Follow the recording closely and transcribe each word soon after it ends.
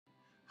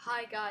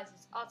Hi guys,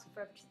 it's Arthur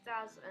Forever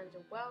 2000 and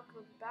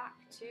welcome back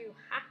to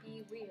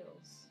Happy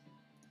Wheels.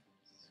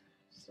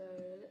 So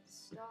let's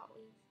start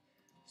with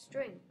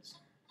strings.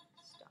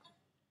 Start.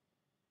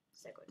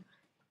 Segway.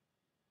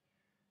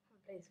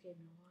 Haven't played this game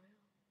in a while.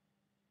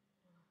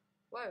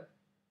 Whoa.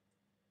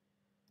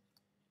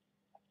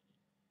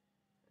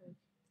 Okay.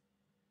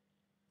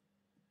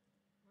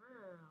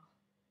 Wow.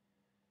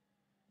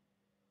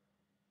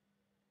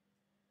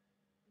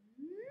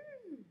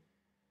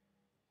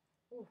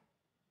 Ooh.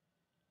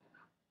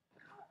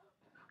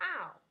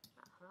 Ow.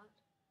 That hurt.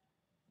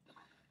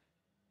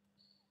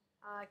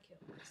 I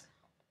killed myself.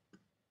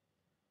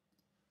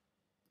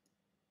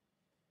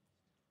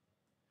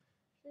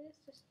 Let's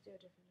just do a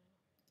different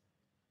level.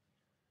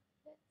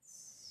 Let's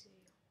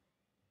see.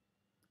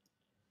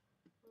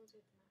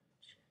 Haunted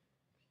Mansion.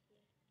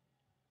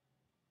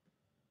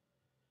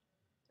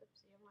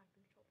 Oopsie, I might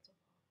have chopped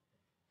off half of it.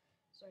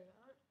 Sorry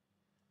about that.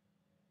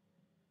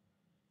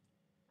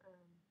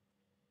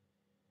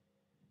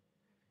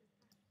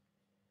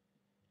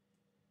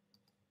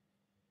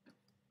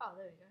 Oh,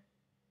 there we go.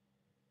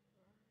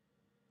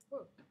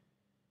 Whoa.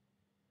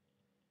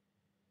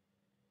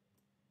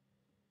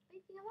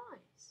 Making of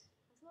ice.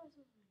 I thought it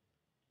was something.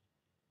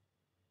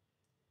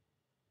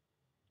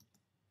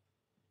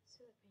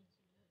 So that paints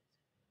you loads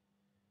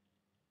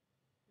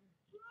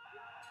of it.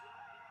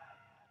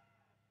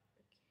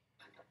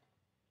 Okay.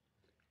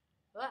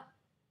 Ah!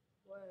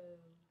 Whoa.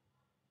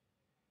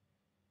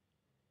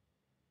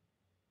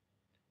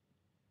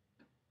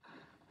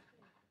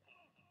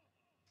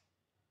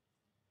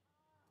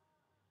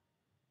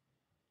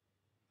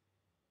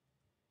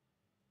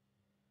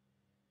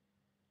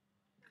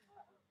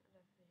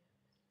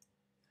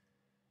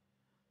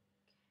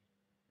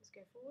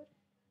 Let's go forward.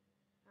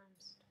 I'm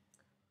stuck.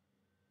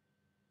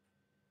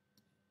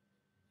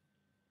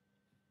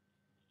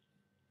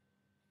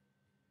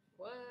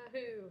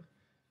 Woohoo!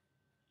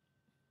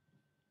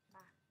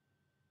 Ah.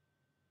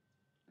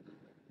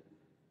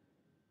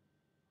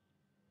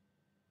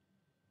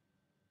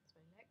 That's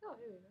my leg. Oh,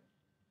 here we go.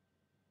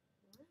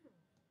 Wow.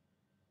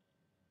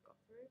 Got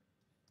through.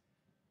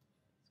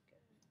 Let's go.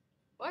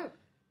 Whoa!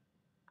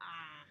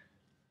 Ah!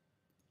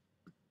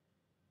 I'm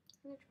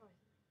gonna try something.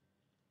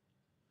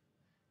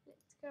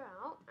 Let's go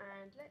out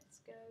and let's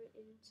go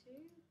into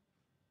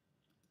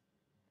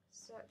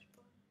search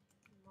bar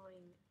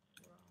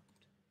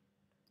Minecraft.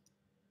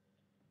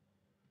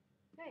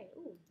 Hey,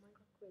 ooh,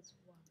 Minecraft quiz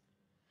 1.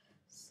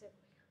 Silly.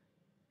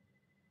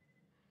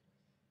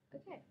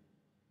 Okay.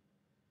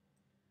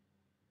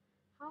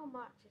 How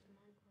much is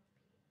Minecraft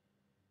P?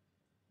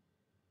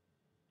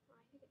 Oh,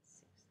 I think it's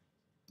 6.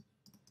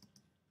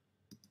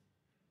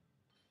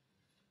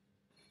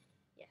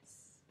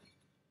 Yes.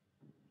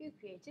 Who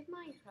created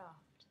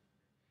Minecraft?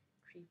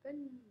 Creeper?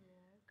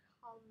 No.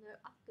 Carl? No.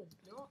 Atlas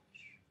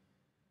Notch?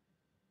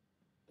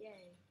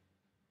 Yay.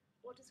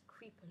 What does a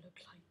creeper look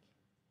like?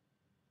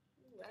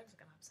 Ooh, that was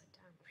like an upside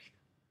down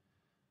creeper.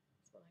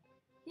 That's what I got.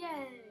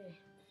 Yay!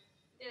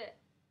 Did it.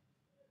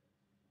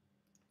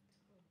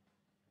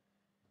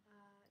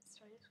 Let's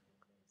try this one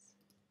quiz.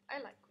 I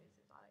like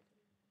quizzes, I like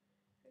them.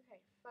 Okay,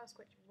 first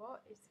question.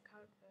 What is the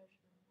current version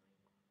of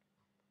Minecraft?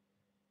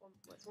 Well,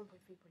 it's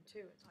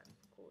 1.3.2 at time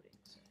of recording,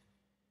 so yay.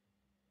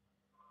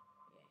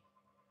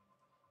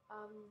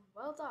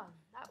 Well done.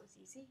 That was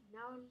easy.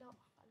 Now a little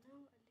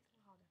harder.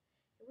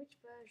 In which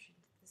version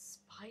did the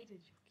spider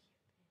jockey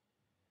appear?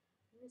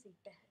 I'm gonna say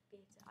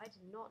beta. I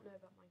did not know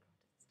about Minecraft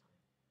at this time.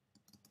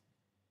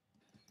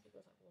 I think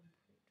it was like 1.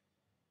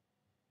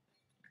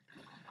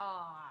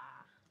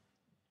 Ah,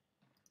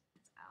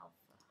 it's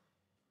alpha.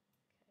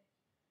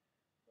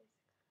 Okay.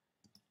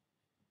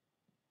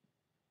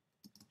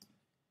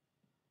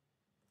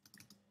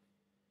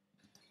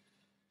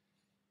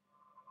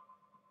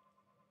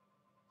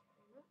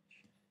 Very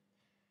much.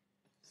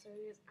 So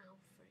here's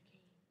alpha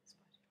game.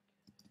 Spider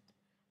jockey.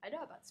 I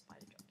know about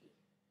spider jockey.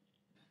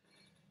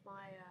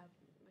 My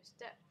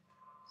step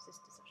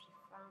sister's actually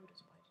found a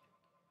spider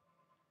jockey.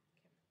 Okay.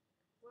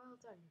 Well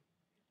done.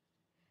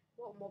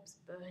 What mob's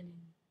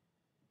burning?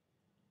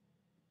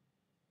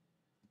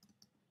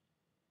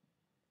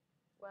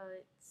 Well,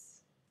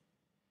 it's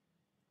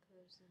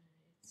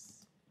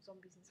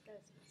zombies and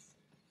skeletons.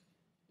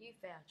 You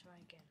fail, try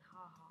again.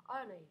 Ha ha.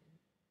 Oh no, you didn't.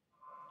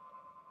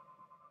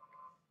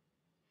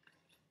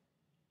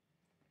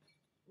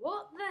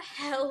 What the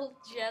hell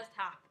just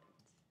happened?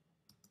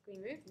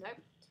 Can we move?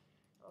 Nope.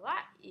 Well,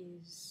 that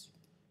is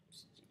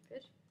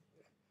stupid.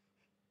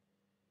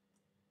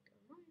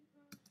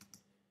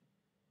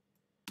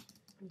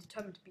 I'm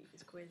determined to beat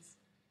this quiz.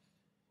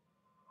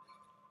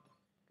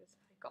 Because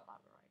I got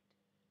that right.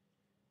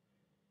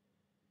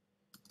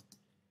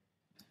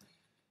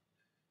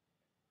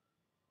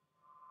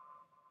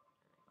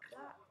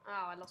 That.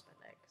 Oh, I lost my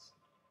legs.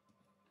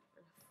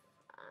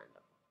 And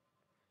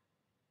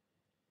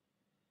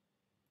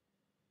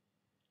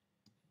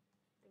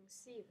I can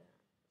see that.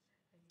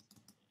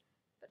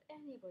 But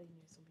anybody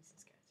knows zombies and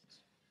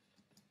skeletons.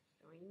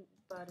 Don't we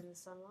burn in the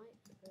sunlight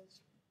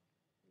because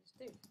you just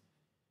do.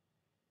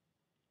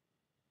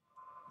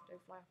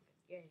 Don't fly up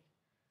again. Yay.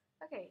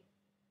 Okay.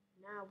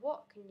 Now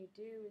what can you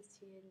do with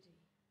TNT?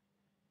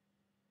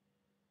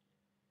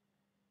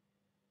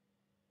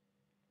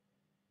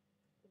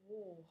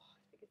 Oh,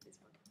 I think it's this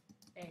one.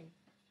 A.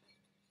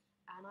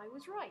 And I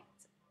was right.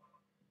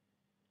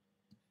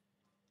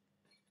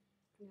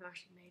 You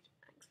actually made.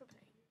 Thanks for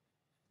playing.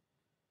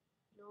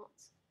 Not.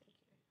 Thank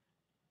you.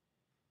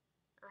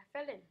 I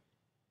fell in.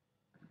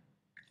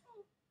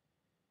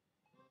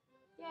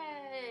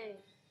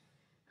 Yay!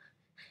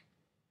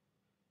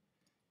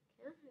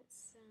 Okay, let's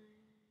say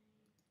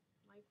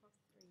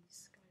Minecraft 3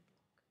 Skyblock.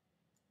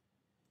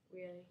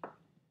 Really? Oh,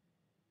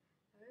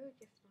 you have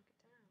to knock it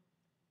down.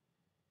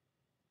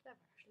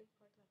 Clever, actually,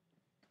 quite clever.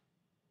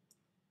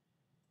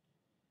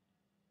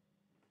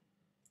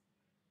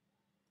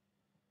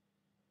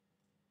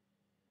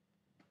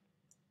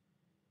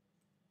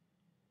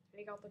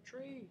 Take out the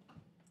tree.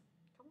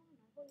 Come on,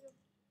 I want you.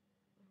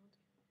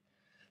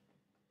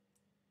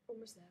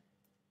 Almost there.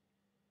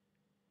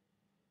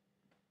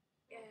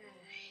 Yay.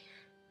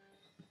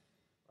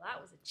 Well,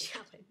 that was a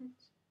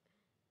challenge.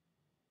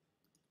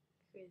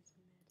 Quiz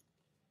med.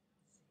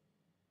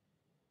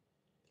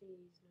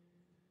 Please,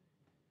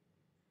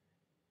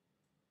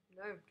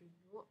 no. No, do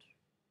not.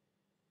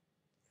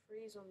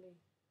 Freeze on me.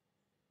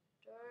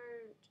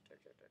 Don't,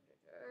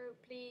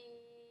 please.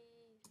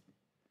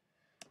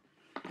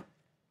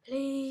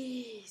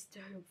 Please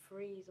don't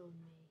freeze on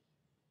me.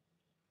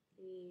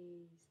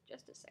 Please.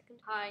 Just a second.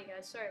 Hi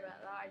guys, sorry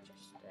about that. I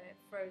just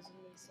frozen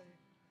me, so I'm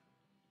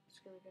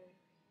just gonna go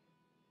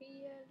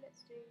here.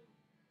 Let's do.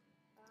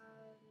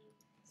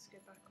 Let's go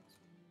back on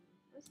some.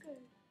 Let's go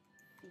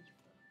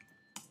FIFA.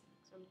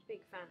 So I'm a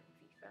big fan of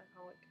FIFA. I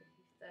can't wait for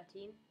FIFA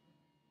 13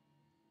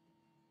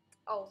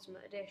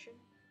 Ultimate Edition.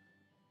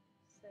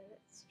 So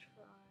let's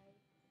try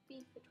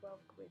FIFA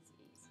 12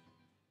 quizzes.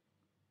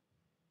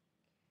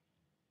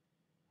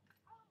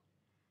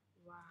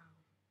 Wow.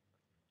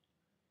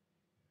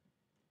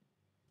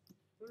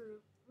 Okay.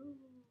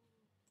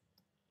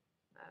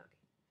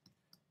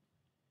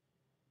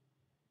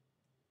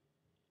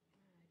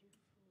 I do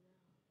full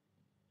now.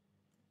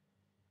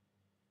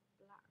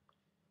 Black.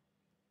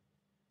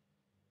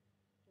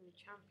 In the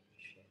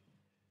championship.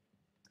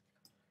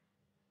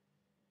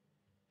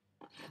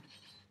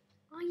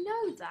 I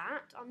know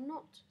that. I'm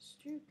not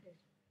stupid.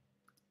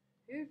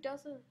 Who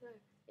doesn't know?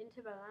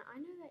 Inter Milan. I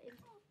know that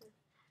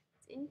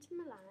it's Inter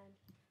Milan.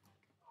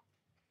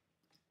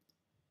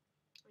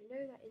 I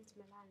know that Inter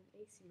Milan and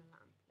AC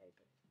Milan play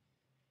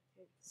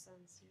both at San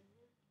Siro.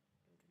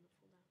 No, do not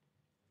fall down.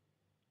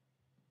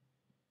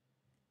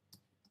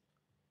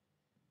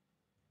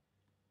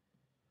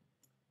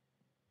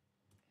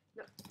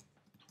 No.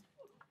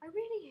 I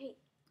really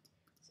hate.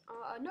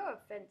 No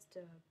offense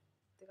to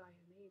the guy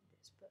who made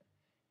this, but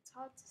it's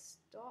hard to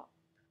stop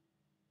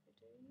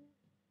doing it.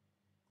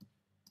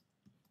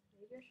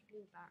 Maybe I should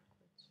lean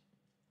backwards.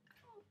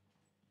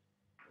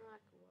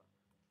 That could work.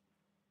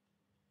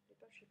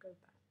 Maybe I should go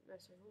back. No,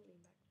 sorry, not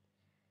lean back.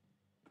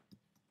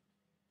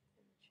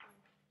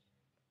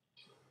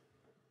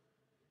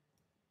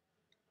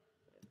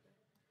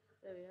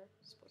 There we go.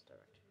 Sports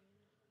directory.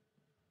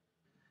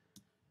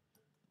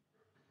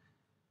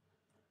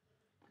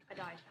 I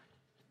died.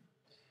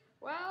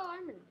 Well,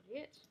 I'm an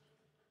idiot.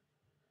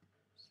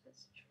 So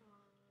let's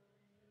try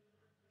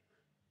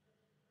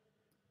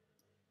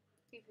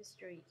FIFA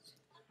Street.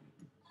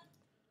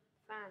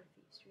 Fan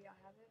FIFA Street, I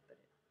have it, but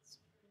it's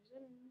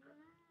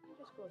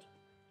just good.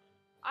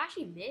 I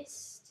actually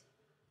missed.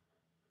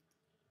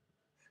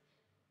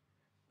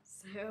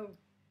 So,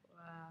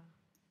 wow.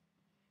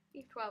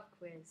 FIFA 12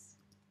 quiz.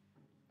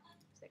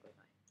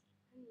 Siglify.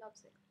 I love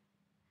Siglify.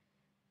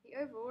 The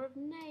overall of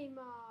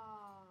Neymar.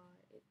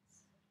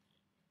 It's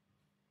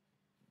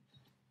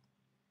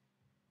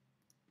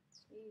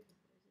even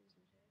quiz,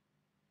 isn't it?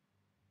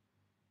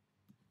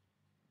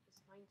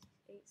 It's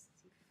 98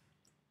 since he.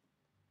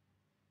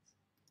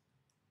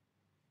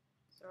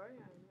 Sorry,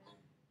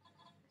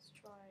 let's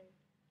try.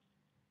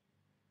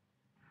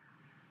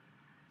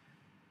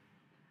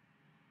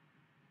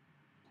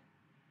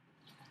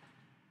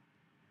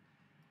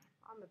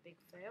 I'm a big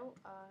fail.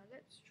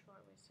 Let's try.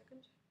 Wait a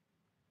second.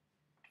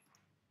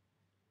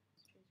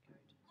 Let's change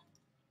character.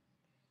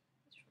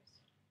 Let's try.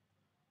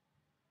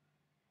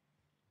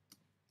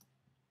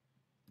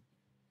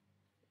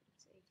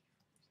 It's 84.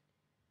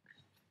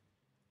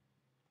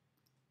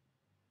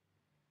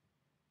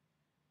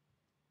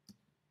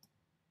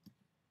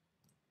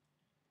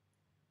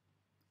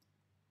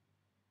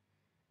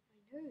 I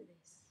know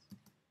this.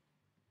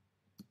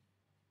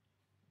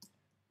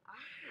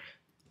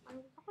 I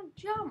can't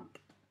jump.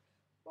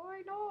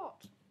 Why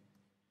not?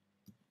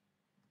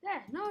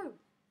 There, no.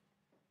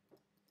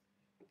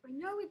 I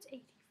know it's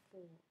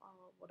 84.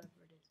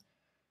 Whatever it is.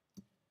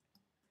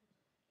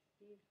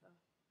 FIFA.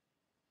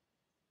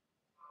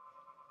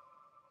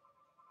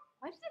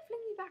 Why did it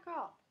fling me back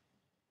up?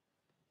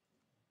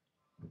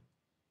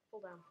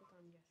 Fall down,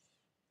 yes.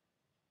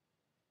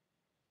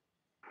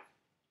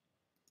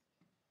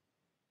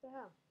 What the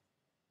hell?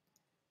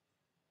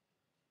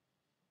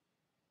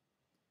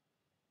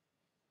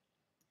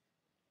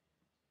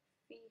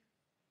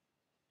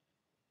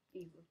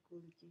 FIFA, Call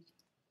of Duty.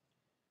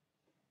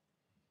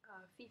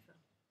 FIFA.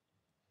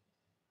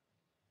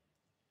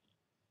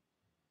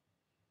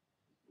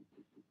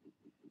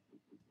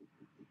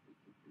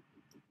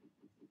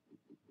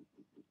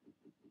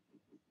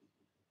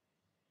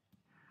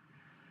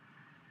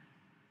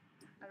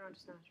 I don't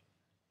understand.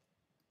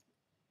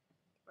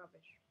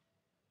 Rubbish.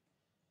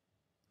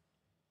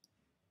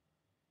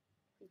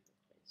 FIFA,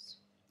 please.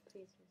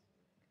 Please.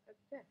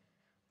 Okay.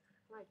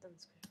 I've done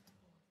this before,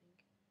 I think.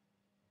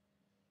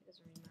 It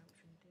doesn't really matter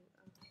which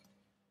one to do.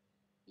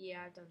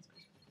 Yeah, I've done this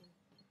before.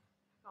 I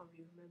can't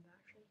really remember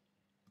actually.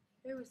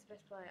 Who was the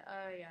best player?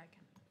 Oh yeah, I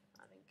can.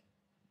 I think.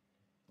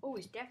 Oh,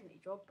 it's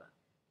definitely Drogba.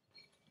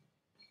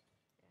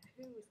 Yeah,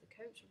 who was the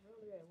coach of Real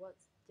Madrid?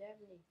 What's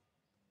definitely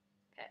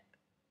Pep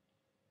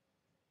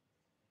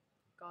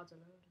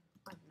Guardiola.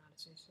 I don't know how to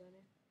say his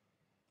surname.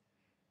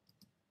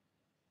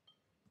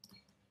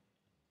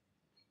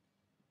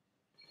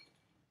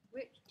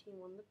 Which team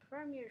won the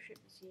Premiership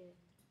this year?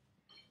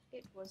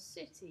 It was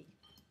City.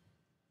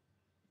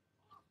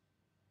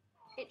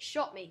 It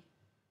shot me.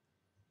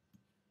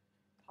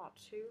 Part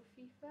 2 of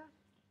FIFA.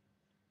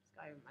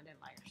 Skyrim. I don't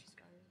like actually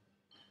Skyrim.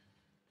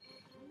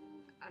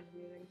 I'm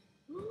moving.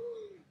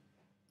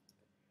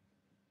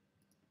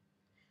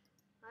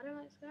 I don't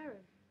like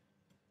Skyrim.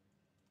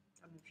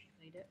 I don't know if she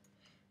played it.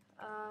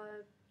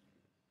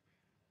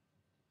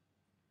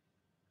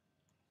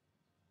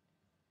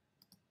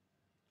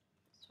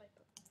 Let's type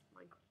up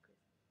Minecraft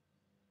quiz.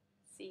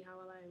 See how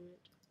well I am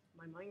at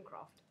my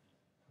Minecraft.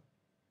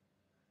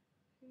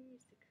 Who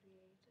is the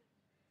creator?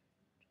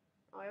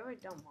 Oh, I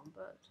already done one,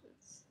 but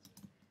it's.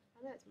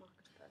 I know it's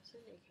Marcus Persson,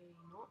 aka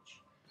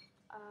Notch.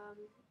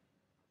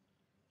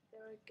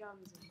 There are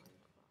guns in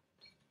Minecraft.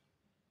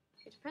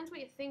 It depends what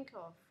you think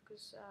of,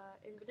 because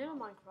in vanilla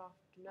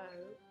Minecraft,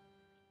 no.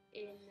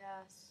 In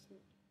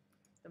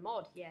the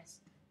mod, yes.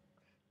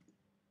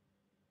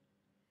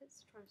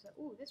 Let's try and say,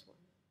 oh, this one.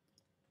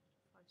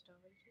 5-star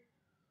rating.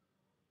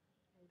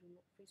 No, do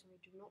not freeze on me,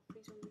 do not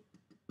freeze on me.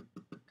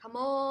 Come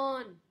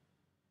on!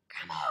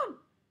 Come on!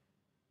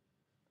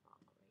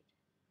 Oh, great.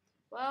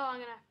 Well,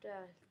 I'm gonna have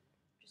to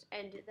just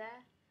end it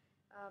there.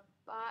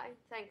 Bye.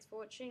 Thanks for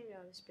watching.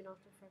 This has been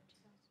After Forever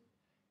 2000.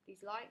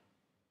 Please like,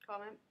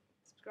 comment,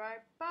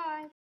 subscribe.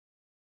 Bye.